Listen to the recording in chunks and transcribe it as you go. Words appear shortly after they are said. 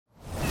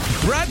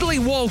Bradley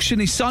Walsh and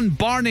his son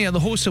Barney are the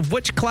hosts of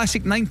which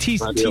classic 90s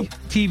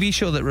TV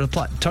show that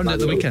turned out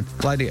the weekend?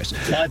 Gladiators.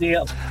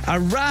 A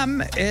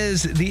ram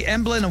is the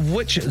emblem of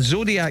which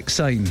zodiac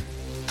sign?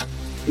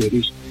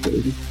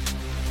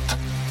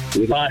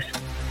 Pass.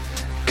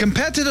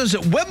 Competitors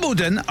at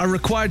Wimbledon are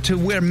required to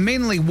wear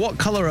mainly what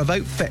colour of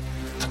outfit?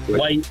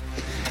 White.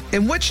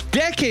 In which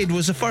decade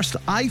was the first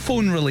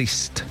iPhone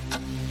released?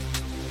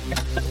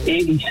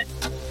 80s.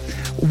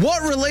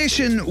 What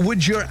relation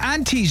would your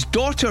auntie's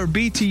daughter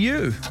be to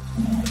you?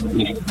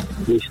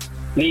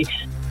 Niece.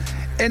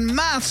 In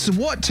maths,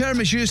 what term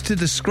is used to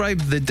describe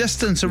the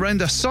distance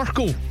around a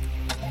circle?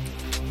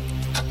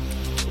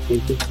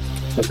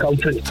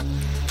 Circumference.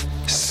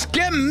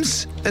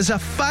 Skims is a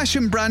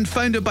fashion brand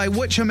founded by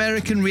which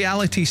American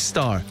reality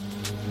star?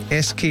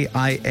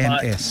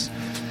 Skims.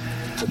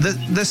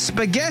 The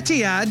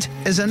spaghetti ad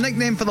is a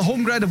nickname for the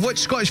home ground of which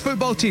Scottish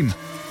football team?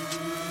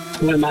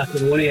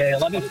 Macaroni,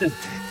 Livingston.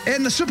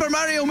 In the Super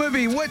Mario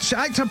movie, which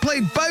actor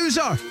played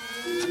Bowser?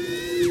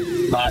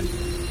 Pass.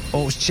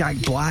 Oh, it's Jack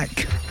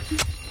Black.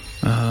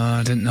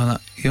 I didn't know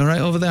that. You all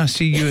right over there? I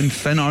see you and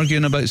Finn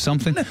arguing about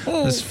something.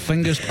 No. His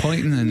fingers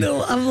pointing and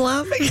No, I'm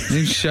laughing.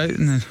 he's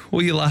shouting. And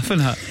what are you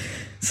laughing at?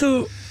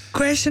 So,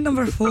 question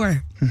number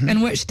 4.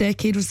 In which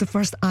decade was the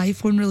first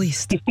iPhone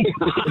released?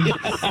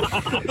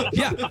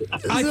 Yeah,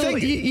 I So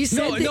think you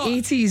said the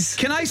 80s.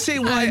 Can I say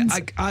why?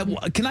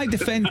 Can I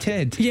defend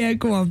Ted? Yeah,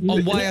 go on.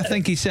 On why I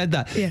think he said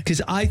that? Yeah.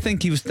 Because I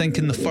think he was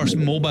thinking the first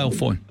mobile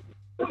phone.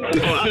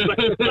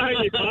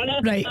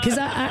 Right, because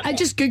I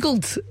just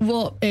googled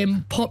what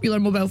popular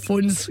mobile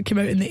phones came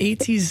out in the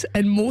 80s,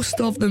 and most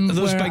of them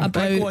Those were big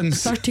about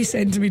ones. 30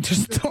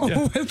 centimetres tall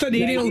with an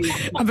aerial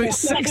about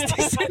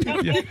 60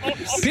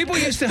 centimetres. People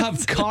used to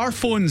have car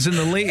phones in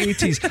the late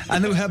 80s,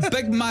 and they would have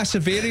big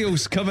massive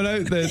aerials coming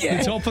out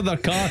the top of their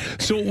car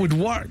so it would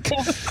work.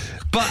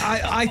 But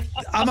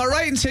am I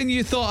right in saying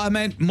you thought I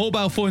meant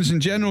mobile phones in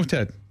general,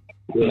 Ted?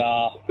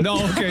 Nah.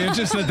 No, okay, you're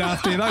just a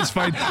dafty. That's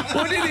fine.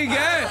 What did he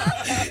get?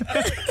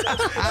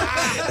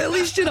 At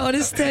least you're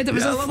honest, Ted. It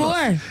was a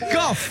 4.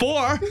 Got a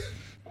 4.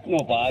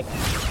 Not bad.